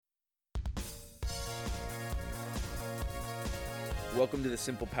Welcome to the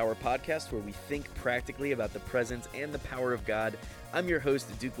Simple Power Podcast, where we think practically about the presence and the power of God. I'm your host,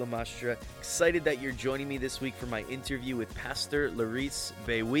 Duke Lamastra. Excited that you're joining me this week for my interview with Pastor Larice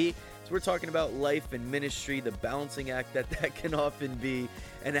Bewie. So we're talking about life and ministry, the balancing act that can often be,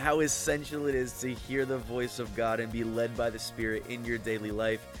 and how essential it is to hear the voice of God and be led by the Spirit in your daily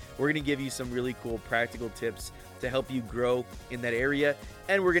life. We're going to give you some really cool practical tips to help you grow in that area,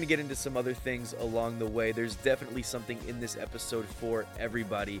 and we're going to get into some other things along the way. There's definitely something in this episode for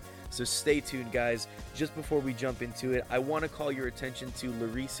everybody, so stay tuned, guys. Just before we jump into it, I want to call your attention to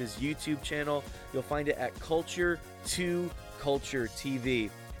Larice's YouTube channel. You'll find it at Culture to Culture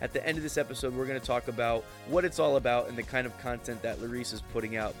TV. At the end of this episode, we're going to talk about what it's all about and the kind of content that Larice is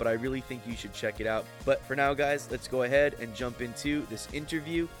putting out, but I really think you should check it out. But for now, guys, let's go ahead and jump into this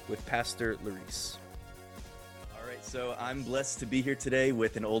interview with Pastor Larice. All right, so I'm blessed to be here today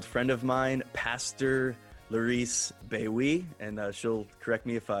with an old friend of mine, Pastor Larice Bewie, and she'll correct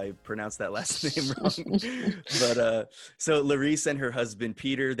me if I pronounce that last name wrong. But so Larice and her husband,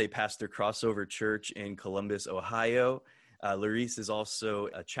 Peter, they pastor Crossover Church in Columbus, Ohio. Larice is also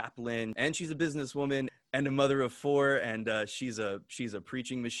a chaplain, and she's a businesswoman and a mother of four, and she's a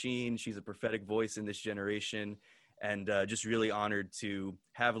preaching machine. She's a prophetic voice in this generation, and just really honored to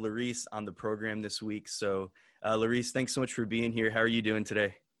have Larice on the program this week. So Larice, thanks so much for being here. How are you doing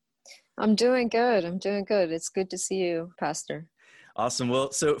today? I'm doing good. It's good to see you, Pastor. Awesome.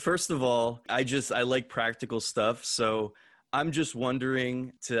 Well, so first of all, I like practical stuff. So I'm just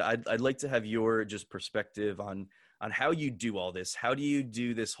wondering I'd like to have your just perspective on how you do all this. How do you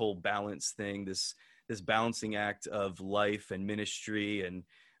do this whole balance thing, this balancing act of life and ministry? And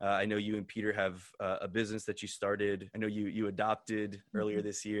I know you and Peter have a business that you started. I know you adopted earlier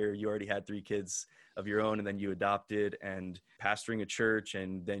this year. You already had 3 kids of your own, and then you adopted, and pastoring a church,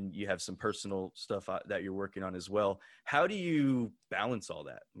 and then you have some personal stuff that you're working on as well. How do you balance all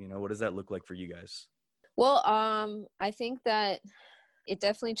that? What does that look like for you guys? Well, I think that it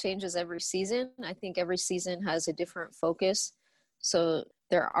definitely changes every season. I think every season has a different focus. So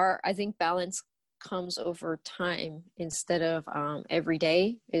I think balance comes over time instead of every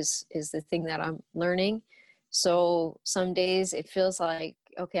day is the thing that I'm learning. So some days it feels like,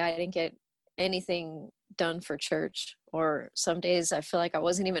 okay, I didn't get anything done for church, or some days I feel like I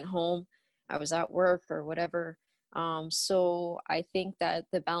wasn't even home. I was at work or whatever. So I think that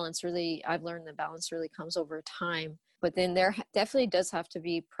I've learned the balance really comes over time. But then there definitely does have to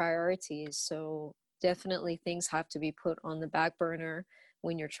be priorities. So definitely things have to be put on the back burner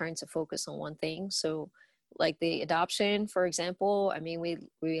when you're trying to focus on one thing. So like the adoption, for example, I mean,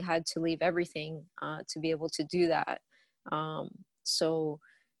 we had to leave everything to be able to do that. So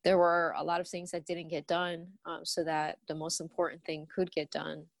there were a lot of things that didn't get done so that the most important thing could get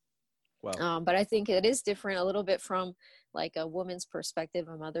done. Wow. But I think it is different a little bit from like a woman's perspective,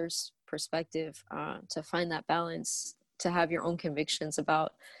 a mother's perspective, to find that balance, to have your own convictions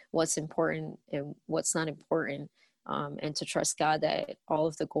about what's important and what's not important, and to trust God that all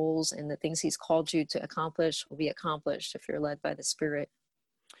of the goals and the things he's called you to accomplish will be accomplished if you're led by the Spirit.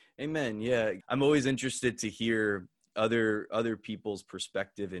 Amen. Yeah. I'm always interested to hear other people's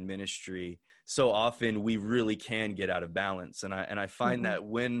perspective in ministry. So often we really can get out of balance. And I find that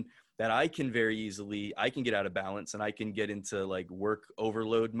that I can very easily, I can get out of balance, and I can get into like work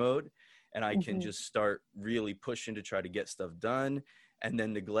overload mode, and I can just start really pushing to try to get stuff done, and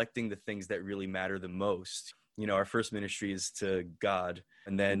then neglecting the things that really matter the most. Our first ministry is to God,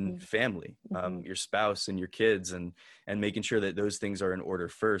 and then family, your spouse and your kids, and making sure that those things are in order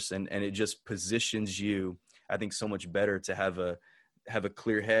first. And it just positions you, I think, so much better to have a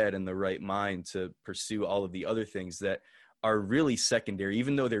clear head and the right mind to pursue all of the other things that are really secondary,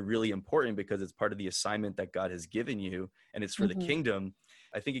 even though they're really important because it's part of the assignment that God has given you and it's for the kingdom.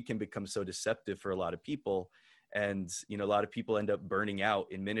 I think it can become so deceptive for a lot of people. And, a lot of people end up burning out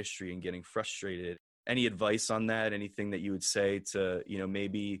in ministry and getting frustrated. Any advice on that? Anything that you would say to,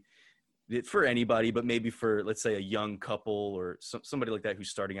 maybe for anybody, but maybe for, let's say, a young couple or somebody like that who's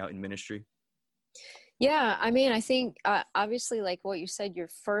starting out in ministry? Yeah, I mean, I think obviously, like what you said, your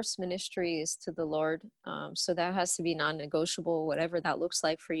first ministry is to the Lord. So that has to be non-negotiable, whatever that looks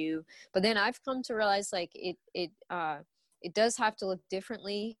like for you. But then I've come to realize like it does have to look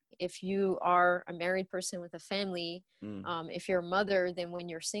differently if you are a married person with a family. If you're a mother, than when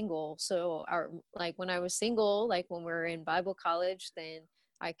you're single. So like when I was single, like when we were in Bible college, then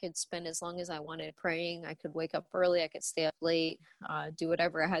I could spend as long as I wanted praying. I could wake up early. I could stay up late, do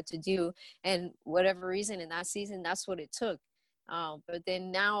whatever I had to do. And whatever reason in that season, that's what it took. But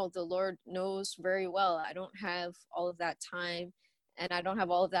then now the Lord knows very well I don't have all of that time. and I don't have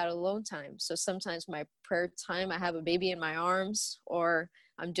all of that alone time. So sometimes my prayer time, I have a baby in my arms, or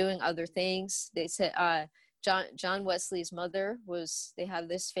I'm doing other things. They said John Wesley's mother they have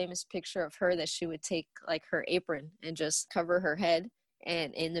this famous picture of her that she would take like her apron and just cover her head.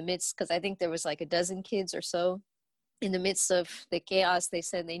 And in the midst, because I think there was like a dozen kids or so, in the midst of the chaos, they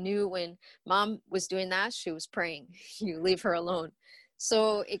said they knew when mom was doing that, she was praying. You leave her alone.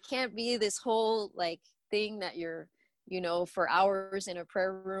 So it can't be this whole like thing that you're, for hours in a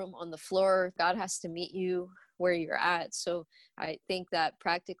prayer room on the floor. God has to meet you where you're at. So I think that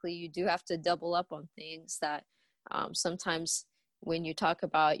practically you do have to double up on things that sometimes when you talk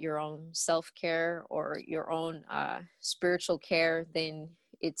about your own self-care or your own spiritual care, then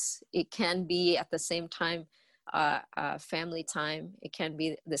it can be at the same time family time. It can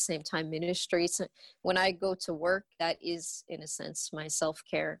be the same time ministry. So when I go to work, that is in a sense my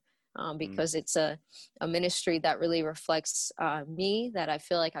self-care, because it's a ministry that really reflects me, that I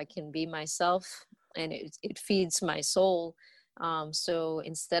feel like I can be myself, and it feeds my soul. So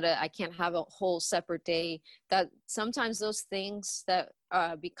instead of, I can't have a whole separate day. That sometimes those things that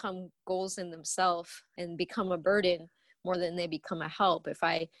become goals in themselves and become a burden more than they become a help. If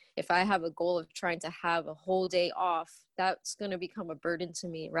I have a goal of trying to have a whole day off, that's going to become a burden to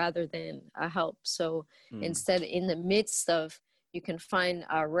me rather than a help. So instead, in the midst of, you can find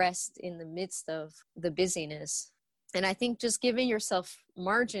rest in the midst of the busyness. And I think just giving yourself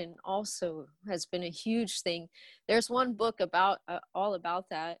margin also has been a huge thing. There's one book about all about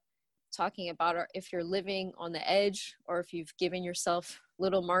that, talking about if you're living on the edge or if you've given yourself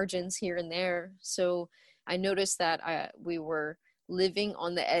little margins here and there. So I noticed that we were living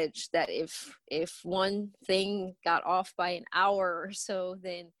on the edge, that if one thing got off by an hour or so,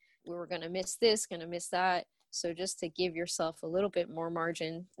 then we were going to miss this, going to miss that. So just to give yourself a little bit more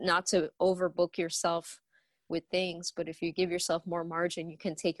margin, not to overbook yourself with things, but if you give yourself more margin, you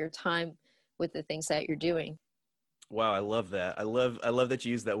can take your time with the things that you're doing. Wow, I love that. I love that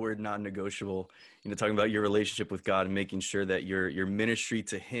you use that word non-negotiable, talking about your relationship with God and making sure that your ministry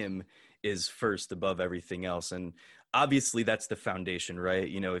to him is first above everything else. And obviously that's the foundation, right?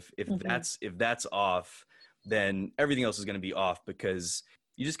 If that's off, then everything else is going to be off, because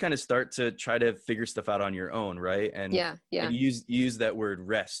you just kind of start to try to figure stuff out on your own, right? And and you use that word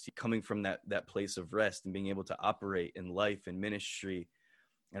rest, coming from that place of rest and being able to operate in life and ministry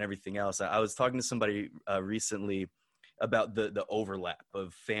and everything else. I was talking to somebody recently about the overlap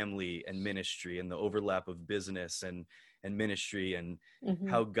of family and ministry, and the overlap of business and ministry, and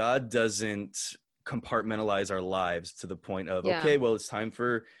how God doesn't compartmentalize our lives to the point of, okay, well, it's time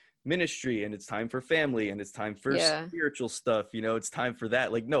for ministry and it's time for family and it's time for spiritual stuff, it's time for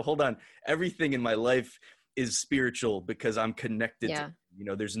that. Like, no, hold on. Everything in my life is spiritual because I'm connected to,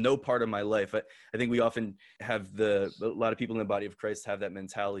 there's no part of my life. I think we often have a lot of people in the body of Christ have that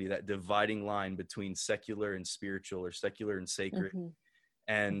mentality, that dividing line between secular and spiritual, or secular and sacred.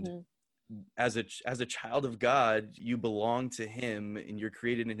 And as a child of God, you belong to him and you're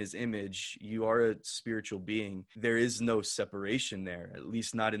created in his image. You are a spiritual being. There is no separation there, at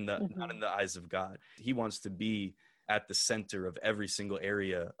least not in the eyes of God. He wants to be at the center of every single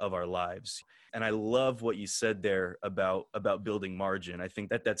area of our lives. And I love what you said there about building margin. I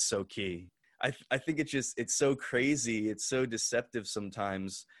think that's so key. I think it's so crazy. It's so deceptive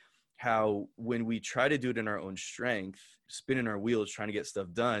sometimes how when we try to do it in our own strength, spinning our wheels, trying to get stuff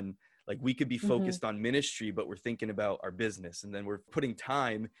done, like we could be focused on ministry, but we're thinking about our business, and then we're putting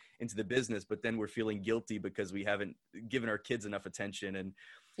time into the business, but then we're feeling guilty because we haven't given our kids enough attention, and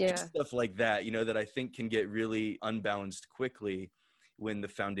just stuff like that, that I think can get really unbalanced quickly when the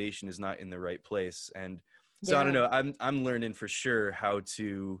foundation is not in the right place. And so I don't know, I'm learning for sure how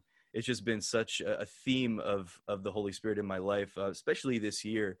to, it's just been such a theme of the Holy Spirit in my life, especially this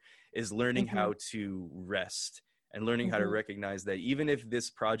year, is learning how to rest, and learning how to recognize that even if this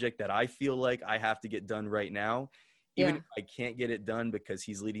project that I feel like I have to get done right now, even if I can't get it done because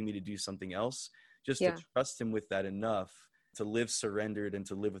he's leading me to do something else, just to trust him with that enough to live surrendered and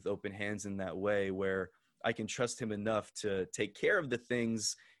to live with open hands in that way, where I can trust him enough to take care of the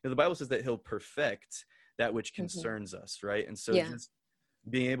things. The Bible says that he'll perfect that which concerns us, right? And so just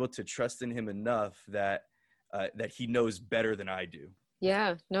being able to trust in him enough that he knows better than I do.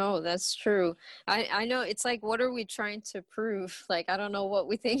 Yeah, no, that's true. I know, it's like, what are we trying to prove? Like, I don't know what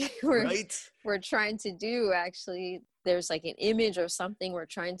we think we're trying to do. Actually, there's like an image or something we're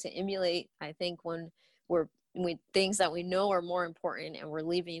trying to emulate. I think when things that we know are more important and we're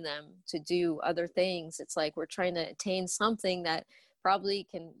leaving them to do other things, it's like we're trying to attain something that probably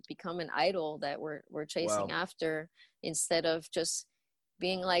can become an idol that we're chasing after, instead of just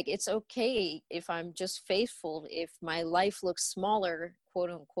being like, it's okay if I'm just faithful, if my life looks smaller, quote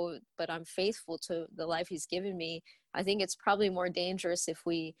unquote, but I'm faithful to the life he's given me. I think it's probably more dangerous if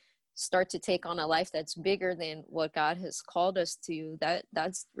we start to take on a life that's bigger than what God has called us to.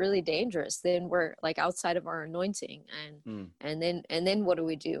 That's really dangerous. Then we're like outside of our anointing, and then what do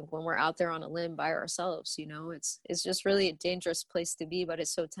we do when we're out there on a limb by ourselves? It's just really a dangerous place to be, but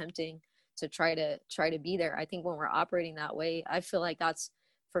it's so tempting to try to be there. I think when we're operating that way, I feel like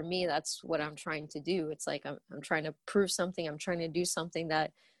for me, that's what I'm trying to do. It's like I'm trying to prove something. I'm trying to do something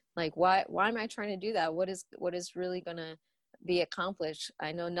that, like, why am I trying to do that? What is really gonna be accomplished?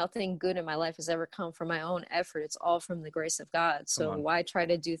 I know nothing good in my life has ever come from my own effort. It's all from the grace of God. So why try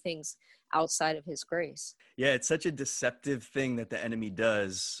to do things outside of his grace? Yeah, it's such a deceptive thing that the enemy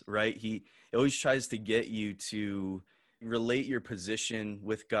does, right? He always tries to get you to relate your position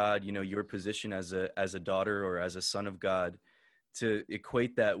with God, your position as a daughter or as a son of God, to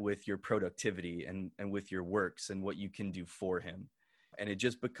equate that with your productivity and with your works and what you can do for him. And it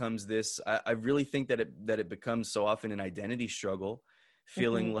just becomes this, I really think that it becomes so often an identity struggle,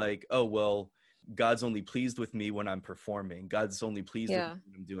 feeling like, oh, well, God's only pleased with me when I'm performing. God's only pleased with me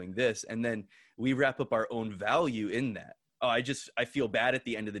when I'm doing this. And then we wrap up our own value in that. Oh, I feel bad at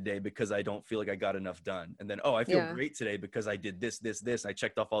the end of the day because I don't feel like I got enough done. And then, oh, I feel great today because I did this. I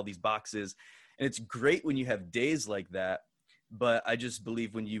checked off all these boxes. And it's great when you have days like that. But I just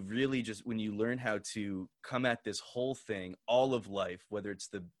believe when you learn how to come at this whole thing, all of life, whether it's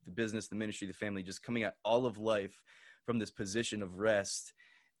the business, the ministry, the family, just coming at all of life from this position of rest.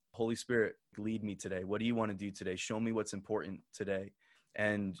 Holy Spirit, lead me today. What do you want to do today? Show me what's important today.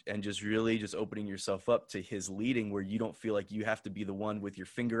 And just really just opening yourself up to his leading, where you don't feel like you have to be the one with your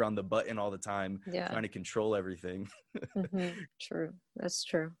finger on the button all the time, trying to control everything. True. That's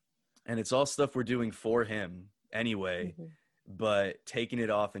true. And it's all stuff we're doing for him anyway, but taking it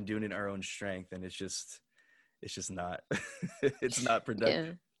off and doing it in our own strength. And it's just not, it's not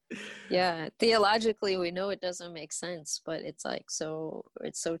productive. Yeah. Theologically, we know it doesn't make sense, but it's like,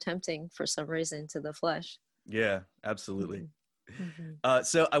 it's so tempting for some reason to the flesh. Yeah, absolutely.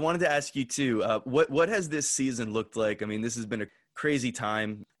 So I wanted to ask you too, what has this season looked like? I mean, this has been a crazy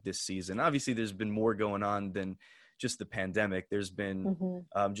time this season. Obviously, there's been more going on than just the pandemic. There's been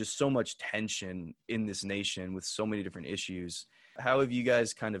just so much tension in this nation with so many different issues. How have you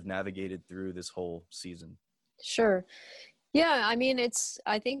guys kind of navigated through this whole season? Sure. Yeah, I mean,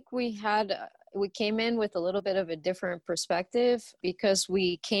 I think we came in with a little bit of a different perspective because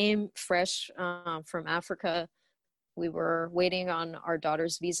we came fresh from Africa. We were waiting on our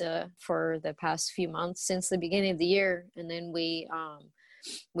daughter's visa for the past few months since the beginning of the year. And then we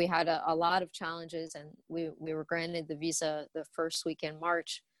had a lot of challenges, and we were granted the visa the first week in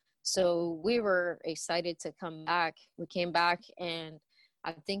March. So we were excited to come back. We came back, and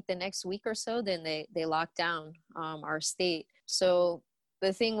I think the next week or so, then they locked down our state. So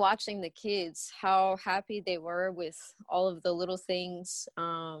the thing, watching the kids, how happy they were with all of the little things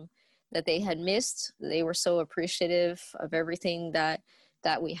that they had missed. They were so appreciative of everything that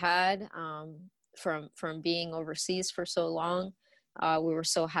we had from being overseas for so long. We were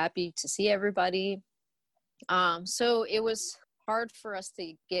so happy to see everybody. So it was hard for us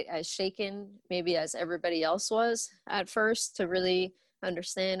to get as shaken maybe as everybody else was at first, to really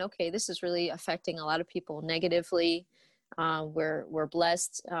understand, okay, this is really affecting a lot of people negatively. We're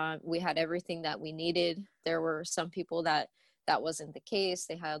blessed. We had everything that we needed. There were some people that wasn't the case.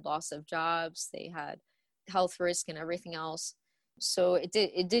 They had loss of jobs, they had health risk and everything else. So it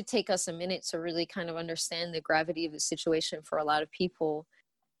did take us a minute to really kind of understand the gravity of the situation for a lot of people.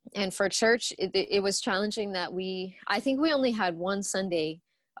 And for church, it was challenging that I think we only had one Sunday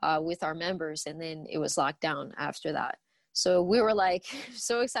with our members, and then it was locked down after that. So we were like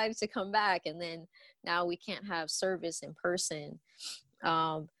so excited to come back, and then now we can't have service in person.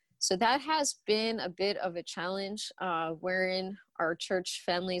 So that has been a bit of a challenge, wherein our church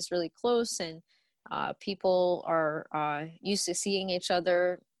family is really close, and people are used to seeing each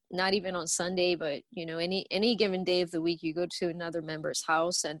other, not even on Sunday, but any given day of the week, you go to another member's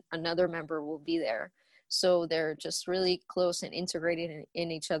house and another member will be there. So they're just really close and integrated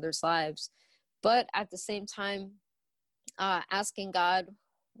in each other's lives. But at the same time, asking God,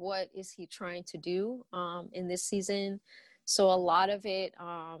 what is he trying to do in this season? So a lot of it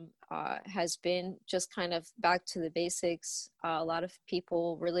has been just kind of back to the basics. A lot of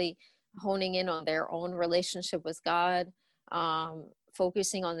people really honing in on their own relationship with God,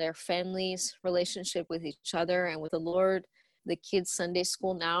 focusing on their family's relationship with each other and with the Lord. The kids' Sunday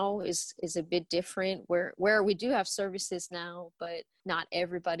school now is a bit different, where we do have services now, but not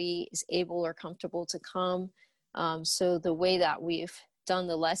everybody is able or comfortable to come. So the way that we've done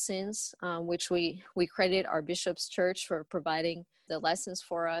the lessons, which we credit our bishop's church for providing the lessons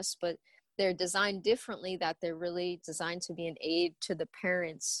for us, but they're designed differently, that they're really designed to be an aid to the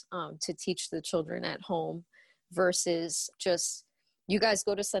parents to teach the children at home, versus just, you guys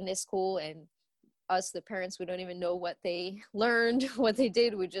go to Sunday school and us, the parents, we don't even know what they learned, what they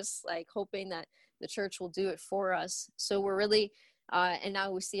did. We're just like hoping that the church will do it for us. So we're really, and now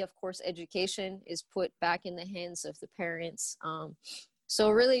we see, of course, education is put back in the hands of the parents. So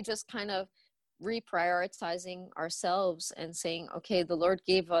really just kind of reprioritizing ourselves and saying, okay, the Lord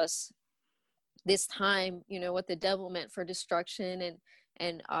gave us this time, what the devil meant for destruction,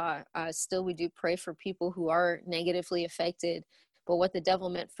 and still we do pray for people who are negatively affected, but what the devil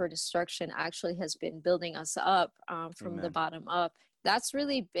meant for destruction actually has been building us up from Amen. the bottom up. That's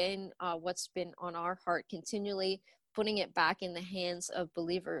really been what's been on our heart, continually putting it back in the hands of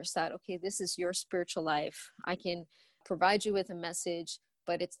believers, that, okay, this is your spiritual life. I can provide you with a message,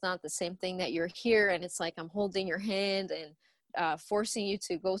 but it's not the same thing that you're here and it's like I'm holding your hand and forcing you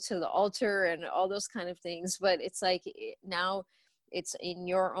to go to the altar and all those kind of things. But it's like now it's in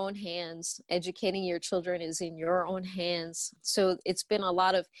your own hands. Educating your children is in your own hands. So it's been a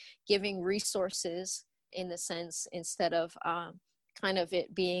lot of giving resources, in the sense, instead of kind of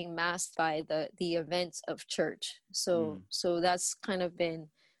it being masked by the events of church. So that's kind of been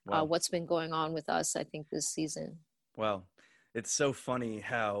what's been going on with us, I think, this season. Wow. It's so funny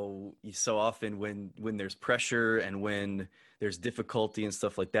how so often when there's pressure and when there's difficulty and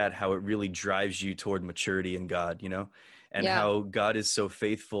stuff like that, how it really drives you toward maturity in God, and how God is so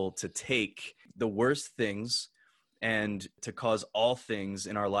faithful to take the worst things and to cause all things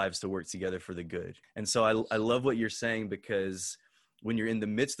in our lives to work together for the good. And so I love what you're saying, because when you're in the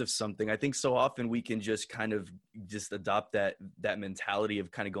midst of something, I think so often we can just kind of just adopt that mentality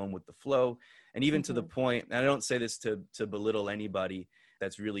of kind of going with the flow. And even to the point, and I don't say this to belittle anybody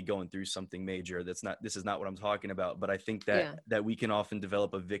that's really going through something major. This is not what I'm talking about. But I think that we can often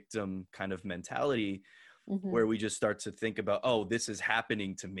develop a victim kind of mentality where we just start to think about, oh, this is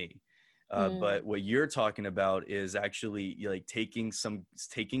happening to me. But what you're talking about is actually like taking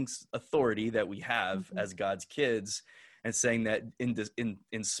authority that we have as God's kids, and saying that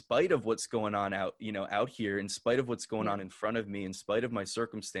in spite of what's going on out here, in spite of what's going on in front of me, in spite of my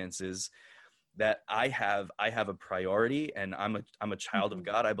circumstances, that I have a priority, and I'm a child of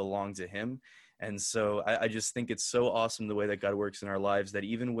God. I belong to him. And so I just think it's so awesome the way that God works in our lives, that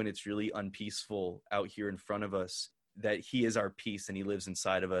even when it's really unpeaceful out here in front of us, that he is our peace and he lives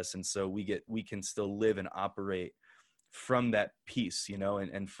inside of us. And so we can still live and operate from that peace,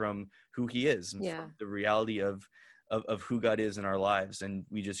 and from who he is, and from the reality of who God is in our lives. And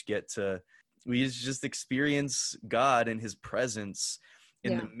we just just experience God and his presence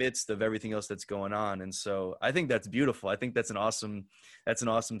in the midst of everything else that's going on. And so I think that's beautiful. I think that's an awesome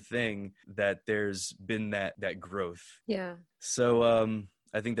thing, that there's been that growth. Yeah. So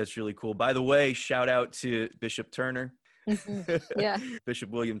I think that's really cool. By the way, shout out to Bishop Turner. Yeah.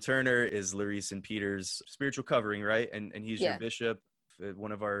 Bishop William Turner is Larice and Peter's spiritual covering, right? And he's your bishop,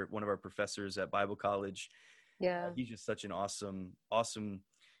 one of our professors at Bible college. Yeah. He's just such an awesome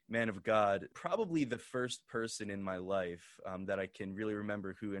man of God. Probably the first person in my life that I can really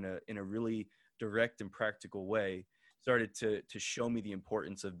remember who in a really direct and practical way started to show me the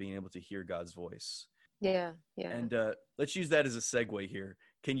importance of being able to hear God's voice. Yeah. And let's use that as a segue here.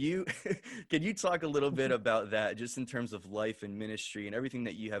 Can you talk a little bit about that, just in terms of life and ministry and everything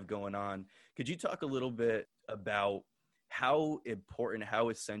that you have going on? Could you talk a little bit about how important, how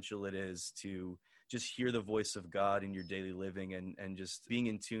essential it is to just hear the voice of God in your daily living, and just being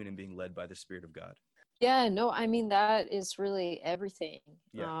in tune and being led by the Spirit of God? Yeah, no, I mean, that is really everything.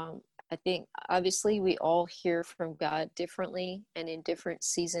 I think obviously we all hear from God differently, and in different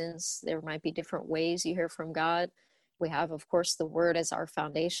seasons, there might be different ways you hear from God. We have, of course, the word as our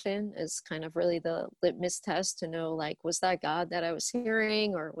foundation, is kind of really the litmus test to know, like, was that God that I was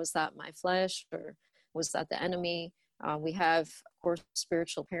hearing, or was that my flesh, or was that the enemy? We have, of course,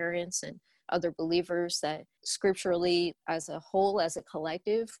 spiritual parents and other believers that scripturally, as a whole, as a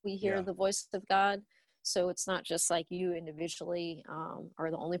collective, we hear the voice of God. So it's not just like you individually are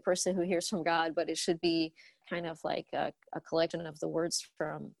the only person who hears from God, but it should be kind of like a collection of the words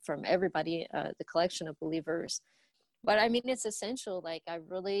from everybody, the collection of believers. But I mean, it's essential. Like, I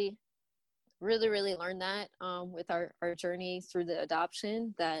really, really, really learned that with our journey through the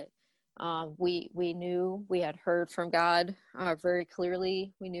adoption, that we knew we had heard from God very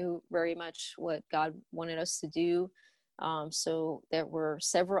clearly. We knew very much what God wanted us to do. So there were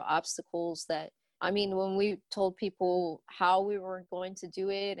several obstacles that I mean, when we told people how we were going to do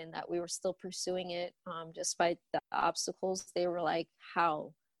it and that we were still pursuing it, despite the obstacles, they were like,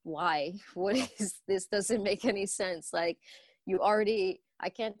 how? Why? What Wow. is this? Doesn't make any sense. Like, you already, I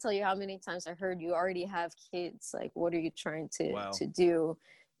can't tell you how many times I heard you already have kids. Like, what are you trying Wow. to do?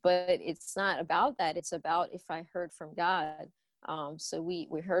 But it's not about that. It's about if I heard from God. So we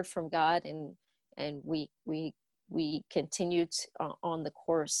heard from God, and we continued on the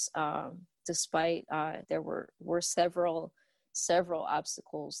course, despite there were several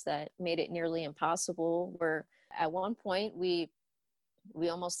obstacles that made it nearly impossible. Where at one point we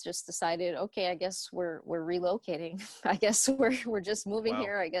almost just decided, okay, I guess we're relocating. I guess we're just moving Wow.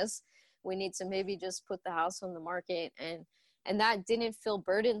 here. I guess we need to maybe just put the house on the market. And that didn't feel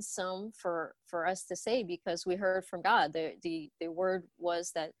burdensome for us to say, because we heard from God. The word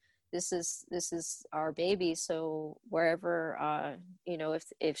was that this is our baby. So wherever,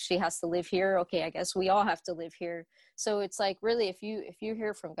 if she has to live here, okay, I guess we all have to live here. So it's like, really, if you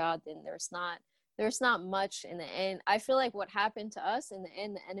hear from God, then there's not much in the end. I feel like what happened to us in the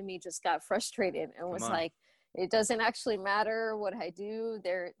end, the enemy just got frustrated and Come was on. like, it doesn't actually matter what I do.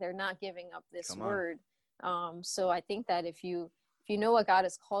 They're not giving up this Come on. word. So I think that if you know what God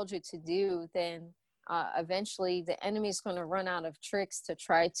has called you to do, then eventually the enemy is going to run out of tricks to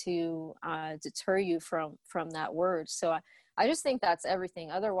try to deter you from that word. So I just think that's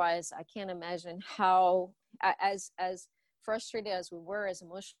everything. Otherwise, I can't imagine how, as frustrated as we were, as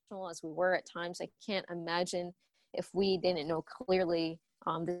emotional as we were at times, I can't imagine if we didn't know clearly,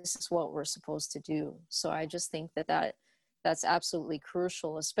 this is what we're supposed to do. So I just think that's absolutely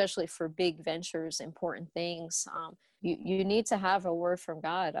crucial, especially for big ventures, important things. You need to have a word from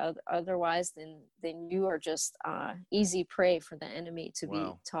God. Otherwise, then you are just easy prey for the enemy to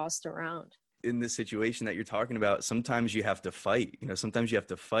be tossed around. In this situation that you're talking about, sometimes you have to fight. Sometimes you have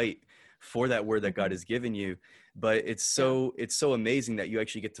to fight for that word that God has given you. But it's so amazing that you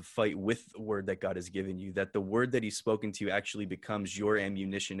actually get to fight with the word that God has given you, that the word that he's spoken to you actually becomes your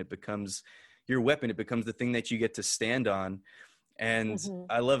ammunition. It becomes your weapon. It becomes the thing that you get to stand on. And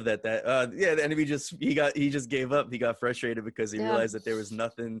I love that the enemy he just gave up. He got frustrated because he realized that there was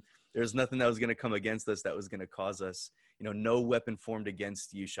nothing that was going to come against us that was going to cause us, no weapon formed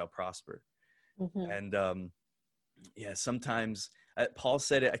against you shall prosper. And sometimes Paul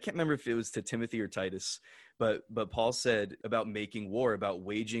said it, I can't remember if it was to Timothy or Titus, but Paul said about making war, about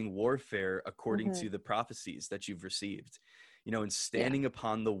waging warfare according to the prophecies that you've received, and standing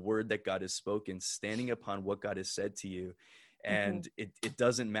upon the word that God has spoken, standing upon what God has said to you. And it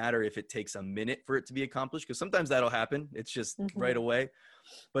doesn't matter if it takes a minute for it to be accomplished, because sometimes that'll happen. It's just right away.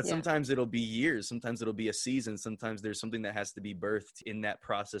 But sometimes it'll be years. Sometimes it'll be a season. Sometimes there's something that has to be birthed in that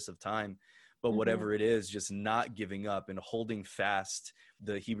process of time. But whatever it is, just not giving up and holding fast.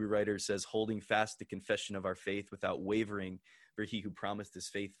 The Hebrew writer says, holding fast the confession of our faith without wavering, for he who promised is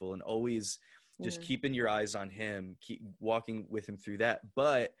faithful. And always just keeping your eyes on him, keep walking with him through that.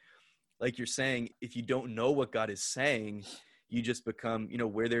 But like you're saying, if you don't know what God is saying, you just become,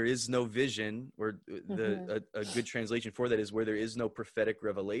 where there is no vision, or a good translation for that is where there is no prophetic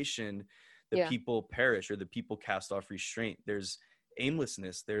revelation, the people perish, or the people cast off restraint. There's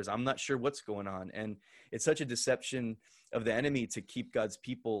aimlessness. I'm not sure what's going on. And it's such a deception of the enemy to keep God's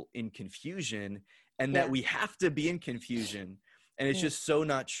people in confusion, and that we have to be in confusion. And it's just so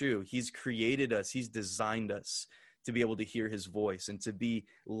not true. He's created us. He's designed us to be able to hear his voice and to be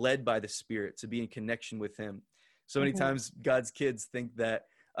led by the Spirit, to be in connection with him. So many times God's kids think that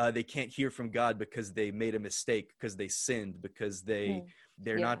they can't hear from God because they made a mistake, because they sinned, because they're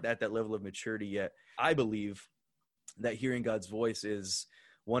not at that level of maturity yet. I believe that hearing God's voice is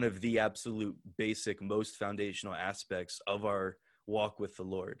one of the absolute basic, most foundational aspects of our walk with the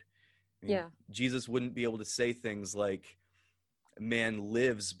Lord. I mean, Jesus wouldn't be able to say things like, man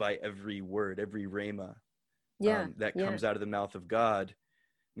lives by every word, every rhema that comes out of the mouth of God.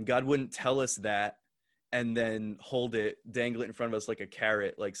 And God wouldn't tell us that and then dangle it in front of us like a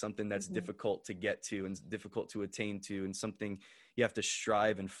carrot, like something that's difficult to get to and difficult to attain to, and something you have to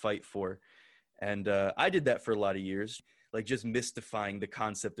strive and fight for. And I did that for a lot of years, like just mystifying the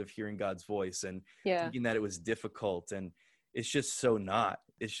concept of hearing God's voice and thinking that it was difficult. And it's just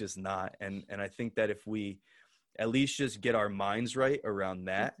it's just not. And I think that if we at least just get our minds right around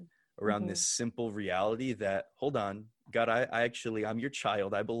that, around this simple reality that, hold on, God, I'm your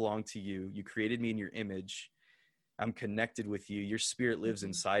child. I belong to you. You created me in your image. I'm connected with you. Your Spirit lives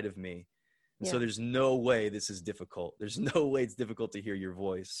inside of me. And so there's no way this is difficult. There's no way it's difficult to hear your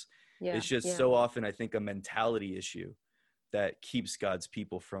voice. It's just so often, I think, a mentality issue that keeps God's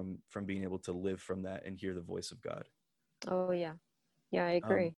people from being able to live from that and hear the voice of God. Oh, yeah. Yeah, I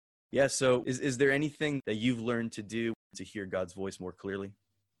agree. Yeah. So is there anything that you've learned to do to hear God's voice more clearly?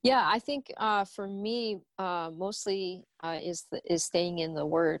 Yeah, I think for me, mostly is staying in the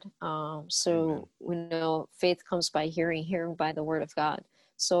Word. Amen. So we know faith comes by hearing, hearing by the Word of God.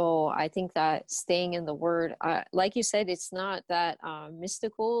 So I think that staying in the Word, like you said, it's not that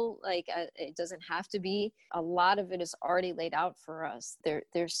mystical. Like it doesn't have to be. A lot of it is already laid out for us.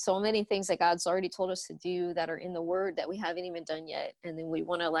 There's so many things that God's already told us to do that are in the Word that we haven't even done yet, and then we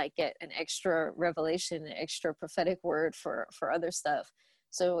want to like get an extra revelation, an extra prophetic word for other stuff.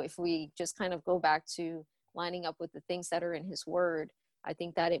 So if we just kind of go back to lining up with the things that are in his word, I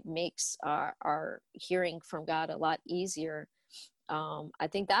think that it makes our hearing from God a lot easier. I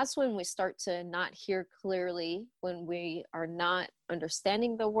think that's when we start to not hear clearly, when we are not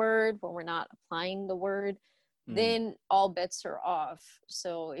understanding the word, when we're not applying the word, Mm, then all bets are off.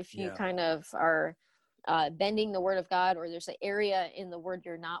 So if you yeah. kind of are bending the word of God, or there's an area in the word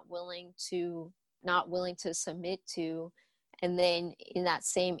you're not willing to submit to, and then in that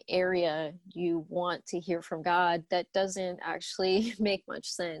same area you want to hear from God, that doesn't actually make much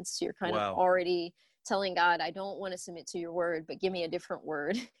sense. You're kind of Wow. already telling God, I don't want to submit to your word, but give me a different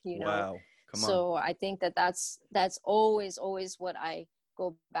word, you know? Wow. Come on. So I think that that's always what I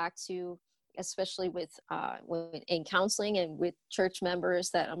go back to, especially with in counseling and with church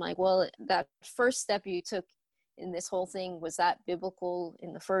members, that I'm like, well, that first step you took in this whole thing, was that biblical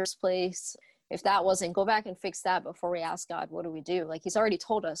in the first place? If that wasn't, go back and fix that before we ask God, what do we do? Like he's already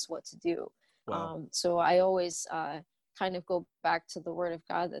told us what to do. Wow. So I always kind of go back to the word of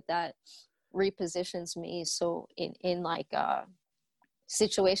God, that repositions me. So in like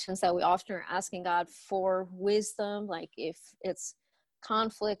situations that we often are asking God for wisdom, like if it's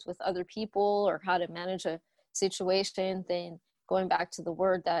conflict with other people or how to manage a situation, then going back to the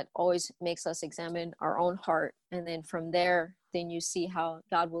word, that always makes us examine our own heart. And then from there, then you see how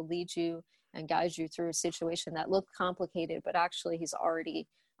God will lead you and guide you through a situation that looked complicated, but actually he's already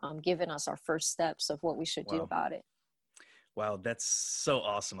given us our first steps of what we should do Wow. about it. Wow. That's so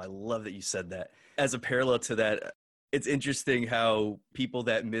awesome. I love that you said that. As a parallel to that, it's interesting how people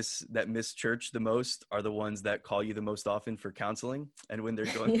that miss church the most are the ones that call you the most often for counseling. And when they're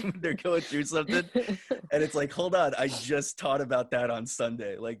going they're going through something, and it's like, hold on, I just taught about that on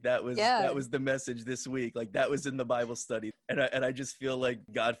Sunday. Like that Yeah, was the message this week. Like that was in the Bible study. And I just feel like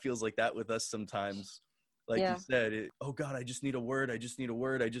God feels like that with us sometimes. Like you yeah, said, oh God, I just need a word. I just need a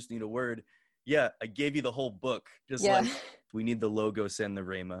word. I just need a word. Yeah, I gave you the whole book. Just yeah. like we need the logos and the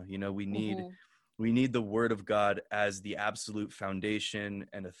rhema. You know, Hmm. we need the word of God as the absolute foundation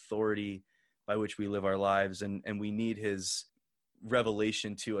and authority by which we live our lives. And we need his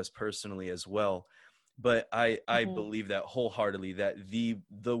revelation to us personally as well. But I Hmm. believe that wholeheartedly, that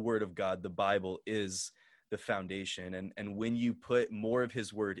the word of God, the Bible, is the foundation. And when you put more of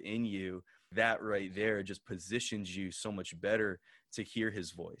his word in you, that right there just positions you so much better to hear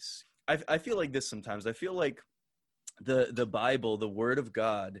his voice. I feel like this sometimes. I feel like the Bible, the word of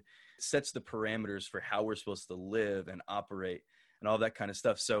God, sets the parameters for how we're supposed to live and operate and all that kind of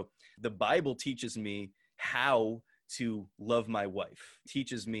stuff. So the Bible teaches me how to love my wife,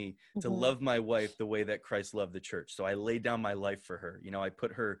 teaches me to Hmm. love my wife the way that Christ loved the church. So I lay down my life for her. You know, I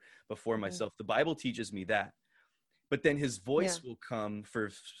put her before Hmm. myself. The Bible teaches me that. But then his Yeah. voice will come for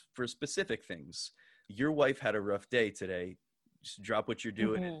specific things. Your wife had a rough day today. Just drop what you're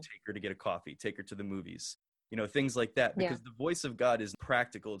doing and Hmm. take her to get a coffee, take her to the movies, you know, things like that. Yeah. Because the voice of God is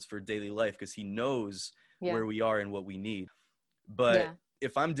practical. It's for daily life because he knows Yeah. where we are and what we need. But Yeah.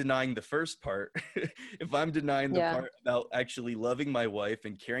 if I'm denying the first part, if I'm denying the Yeah. part about actually loving my wife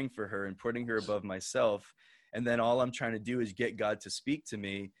and caring for her and putting her above myself, and then all I'm trying to do is get God to speak to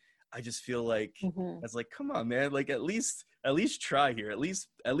me, I just feel like Hmm. it's like, come on, man, like at least try here, at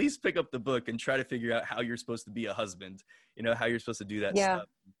least pick up the book and try to figure out how you're supposed to be a husband, you know, how you're supposed to do that Yeah. stuff.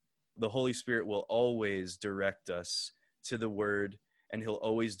 The Holy Spirit will always direct us to the word, and he'll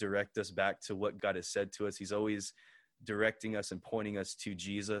always direct us back to what God has said to us. He's always directing us and pointing us to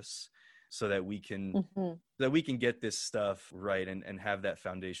Jesus so that we can Hmm. get this stuff right and have that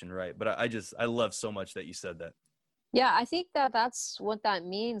foundation right. But I love so much that you said that. Yeah, I think that that's what that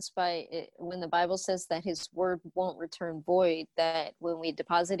means by it, when the Bible says that his word won't return void, that when we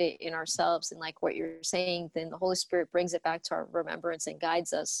deposit it in ourselves and like what you're saying, then the Holy Spirit brings it back to our remembrance and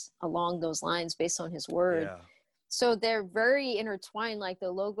guides us along those lines based on his word. Yeah. So they're very intertwined. Like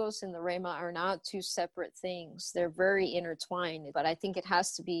the logos and the rhema are not two separate things. They're very intertwined, but I think it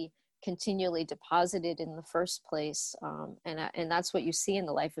has to be continually deposited in the first place. And that's what you see in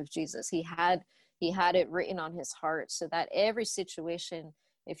the life of Jesus. He had it written on his heart so that every situation,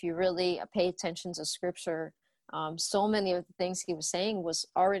 if you really pay attention to scripture, So many of the things he was saying was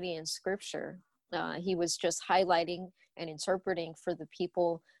already in scripture. He was just highlighting and interpreting for the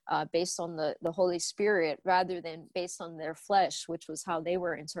people based on the Holy Spirit rather than based on their flesh, which was how they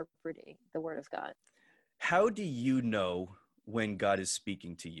were interpreting the word of God. How do you know when God is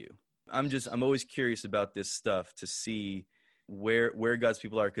speaking to you? I'm always curious about this stuff to see where God's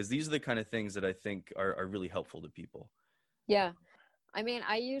people are, because these are the kind of things that I think are really helpful to people. Yeah. I mean,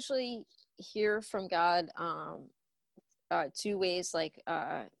 I usually hear from God two ways, like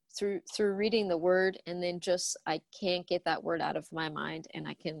through reading the word, and then just I can't get that word out of my mind, and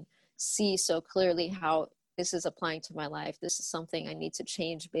I can see so clearly how this is applying to my life. This is something I need to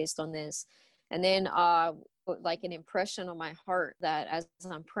change based on this. And then like an impression on my heart that as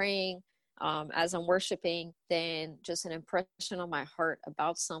I'm praying, as I'm worshiping, then just an impression on my heart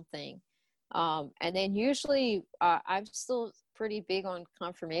about something. And then usually I'm still pretty big on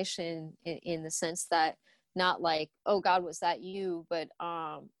confirmation in the sense that not like, oh God, was that you? But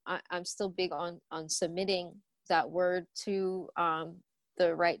I'm still big on submitting that word to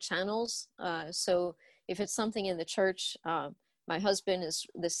the right channels. So if it's something in the church, my husband is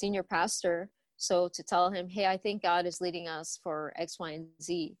the senior pastor. So to tell him, hey, I think God is leading us for X, Y, and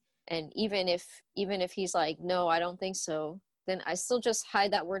Z. And even if he's like, no, I don't think so, then I still just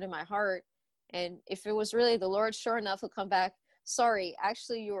hide that word in my heart. And if it was really the Lord, sure enough, he'll come back. Sorry,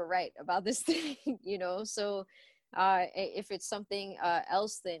 actually, you were right about this thing, So if it's something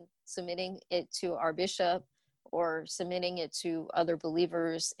else, then submitting it to our bishop or submitting it to other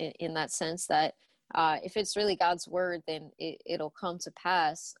believers in that sense that if it's really God's word, then it'll come to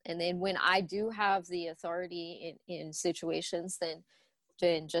pass. And then when I do have the authority in situations,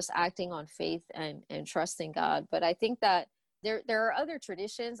 then just acting on faith and trusting God. But I think that there are other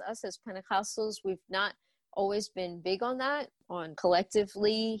traditions. Us as Pentecostals, we've not always been big on that, on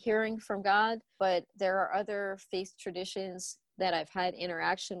collectively hearing from God. But there are other faith traditions that I've had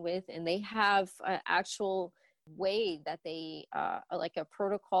interaction with, and they have an actual way that they, like a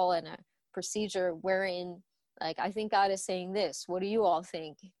protocol and a procedure wherein, like, I think God is saying this. What do you all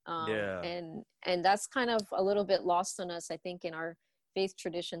think? Yeah. And that's kind of a little bit lost on us, I think, in our faith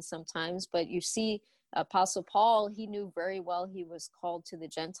tradition sometimes. But you see, Apostle Paul, he knew very well he was called to the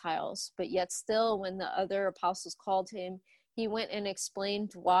Gentiles, but yet still when the other apostles called him, he went and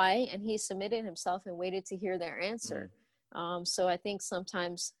explained why, and he submitted himself and waited to hear their answer. So I think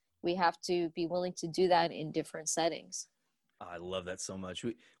sometimes we have to be willing to do that in different settings. I love that so much.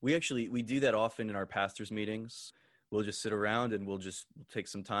 We do that often in our pastors' meetings. We'll just sit around and we'll take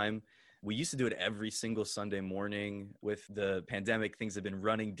some time. We used to do it every single Sunday morning. With the pandemic, things have been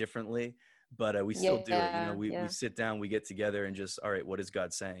running differently, but we still do it. We sit down, we get together and just, all right, what is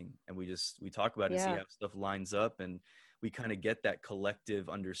God saying? And we talk about it and see how stuff lines up. And we kind of get that collective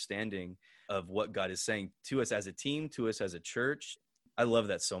understanding of what God is saying to us as a team, to us as a church. I love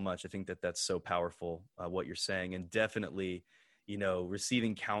that so much. I think that that's so powerful, what you're saying. And definitely,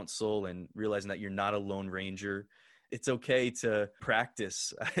 receiving counsel and realizing that you're not a lone ranger. It's okay to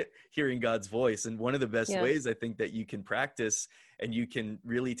practice hearing God's voice. And one of the best ways I think that you can practice and you can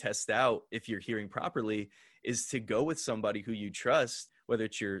really test out if you're hearing properly is to go with somebody who you trust, whether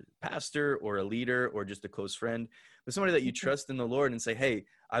it's your pastor or a leader or just a close friend, but somebody that you trust in the Lord, and say, hey,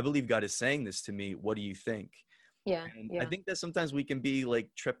 I believe God is saying this to me. What do you think? And I think that sometimes we can be like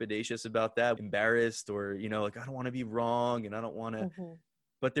trepidatious about that, embarrassed, or, like, I don't want to be wrong and I don't want to,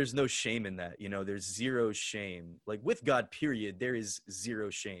 but there's no shame in that. There's zero shame. Like with God, period, there is zero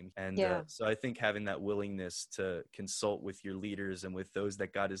shame. And so I think having that willingness to consult with your leaders and with those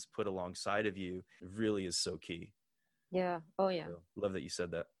that God has put alongside of you really is so key. Yeah. Oh, yeah. So, love that you said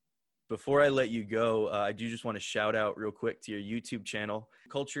that. Before I let you go, I do just want to shout out real quick to your YouTube channel,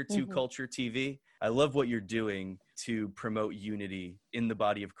 Culture to Culture TV. I love what you're doing to promote unity in the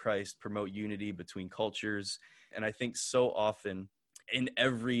body of Christ, promote unity between cultures. And I think so often in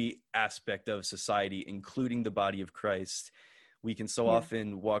every aspect of society, including the body of Christ, we can so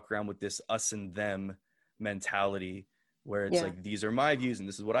often walk around with this us and them mentality, where it's like, these are my views and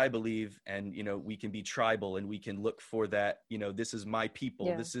this is what I believe. And, we can be tribal and we can look for that, this is my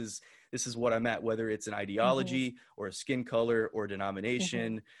people. This is what I'm at, whether it's an ideology or a skin color or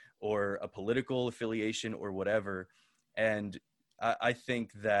denomination or a political affiliation or whatever. And I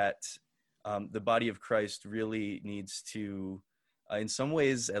think that the body of Christ really needs to, in some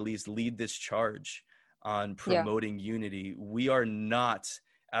ways, at least lead this charge on promoting unity. We are not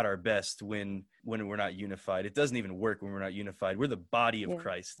at our best when we're not unified. It doesn't even work when we're not unified. We're the body of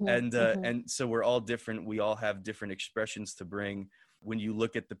Christ. And so we're all different. We all have different expressions to bring. When you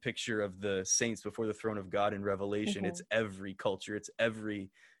look at the picture of the saints before the throne of God in Revelation, it's every culture, it's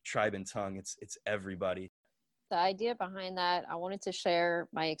every tribe and tongue, it's everybody. The idea behind that, I wanted to share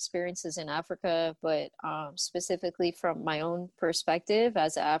my experiences in Africa, but specifically from my own perspective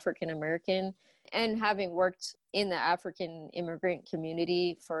as an African American, and having worked in the African immigrant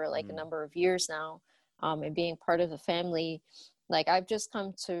community for like a number of years now, and being part of the family. Like, I've just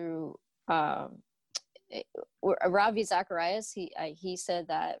come to Ravi Zacharias. He said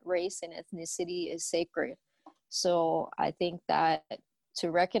that race and ethnicity is sacred. So I think that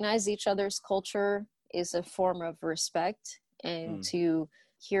to recognize each other's culture is a form of respect, and to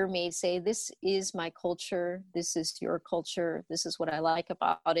hear me say, this is my culture, this is your culture, this is what I like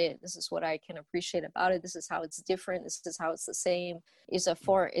about it, this is what I can appreciate about it, this is how it's different, this is how it's the same, is a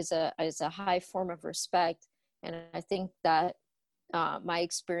high form of respect. And I think that my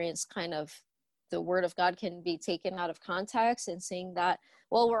experience, kind of the word of God can be taken out of context and saying that,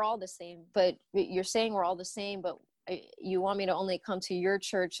 well, we're all the same, but you're saying we're all the same, but you want me to only come to your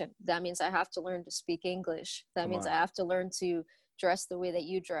church, and that means I have to learn to speak English. That means I have to learn to dress the way that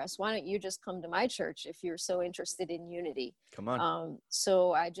you dress. Why don't you just come to my church if you're so interested in unity? Come on.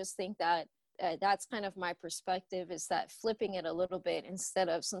 So I just think that that's kind of my perspective, is that flipping it a little bit, instead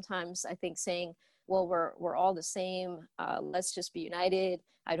of sometimes I think saying, well, we're all the same, let's just be united,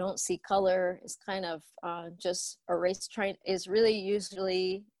 I don't see color, is kind of just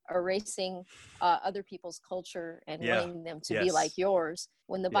usually erasing other people's culture and wanting them to be like yours,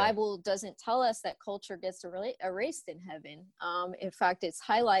 when the Bible doesn't tell us that culture gets erased in heaven. In fact, it's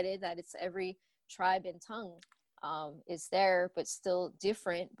highlighted that it's every tribe and tongue is there, but still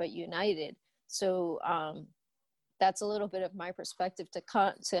different, but united. So that's a little bit of my perspective,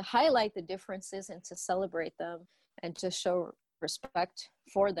 to highlight the differences and to celebrate them and to show respect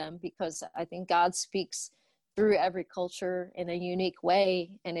for them, because I think God speaks through every culture in a unique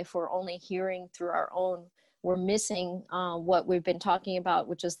way. And if we're only hearing through our own, we're missing what we've been talking about,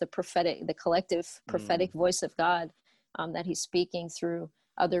 which is the collective prophetic voice of God, that he's speaking through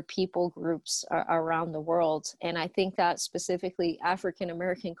other people groups around the world. And I think that specifically African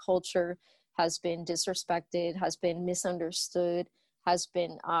American culture has been disrespected, has been misunderstood, has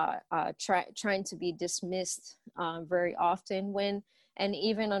been trying to be dismissed very often, and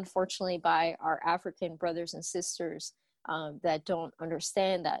even unfortunately by our African brothers and sisters that don't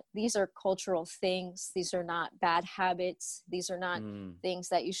understand that these are cultural things. These are not bad habits. These are not things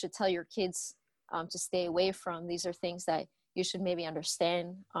that you should tell your kids to stay away from. These are things that you should maybe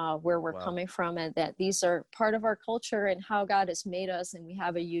understand where we're coming from, and that these are part of our culture and how God has made us. And we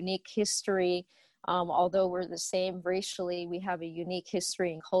have a unique history. Although we're the same racially, we have a unique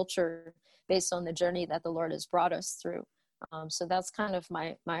history and culture based on the journey that the Lord has brought us through. So that's kind of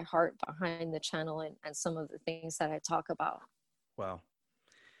my heart behind the channel and some of the things that I talk about. Wow.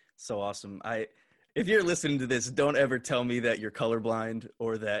 So awesome. If you're listening to this, don't ever tell me that you're colorblind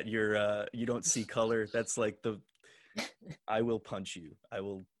or that you don't see color. That's like I will punch you. I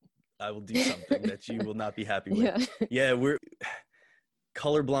will do something that you will not be happy with. Yeah, we're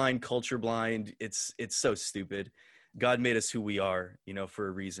colorblind, culture blind. It's so stupid. God made us who we are, for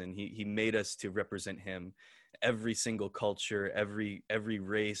a reason. He made us to represent him. Every single culture, every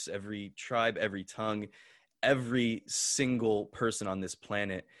race, every tribe, every tongue, every single person on this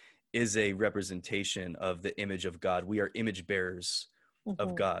planet is a representation of the image of God. We are image bearers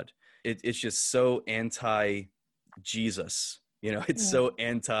of God. It's just so anti-Jesus, it's so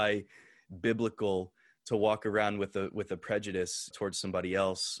anti-biblical to walk around with a prejudice towards somebody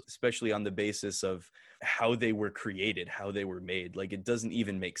else, especially on the basis of how they were created, how they were made. Like, it doesn't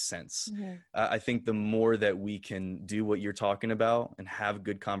even make sense. I think the more that we can do what you're talking about and have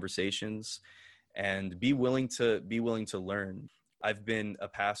good conversations and be willing to learn. I've been a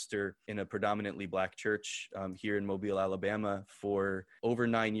pastor in a predominantly Black church here in Mobile, Alabama for over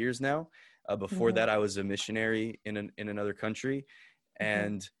 9 years now. Before that, I was a missionary in another country,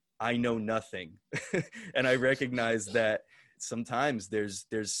 and I know nothing. And I recognize that sometimes there's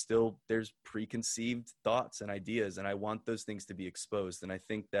preconceived thoughts and ideas, and I want those things to be exposed. And I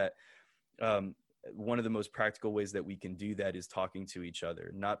think that one of the most practical ways that we can do that is talking to each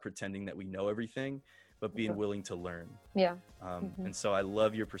other, not pretending that we know everything, but being willing to learn. And so I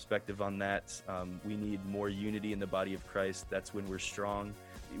love your perspective on that. We need more unity in the body of Christ. That's when we're strong.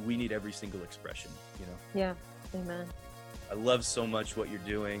 We need every single expression, Yeah, amen. I love so much what you're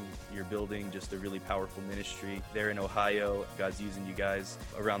doing. You're building just a really powerful ministry there in Ohio. God's using you guys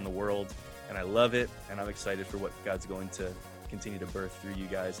around the world, and I love it. And I'm excited for what God's going to continue to birth through you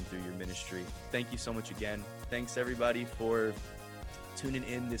guys and through your ministry. Thank you so much again. Thanks everybody for tuning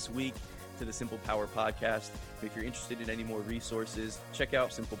in this week to the Simple Power Podcast. If you're interested in any more resources, check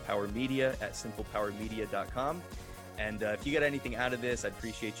out Simple Power Media at simplepowermedia.com. And if you get anything out of this, I'd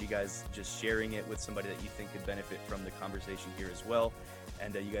appreciate you guys just sharing it with somebody that you think could benefit from the conversation here as well.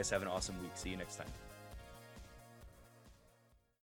 And you guys have an awesome week. See you next time.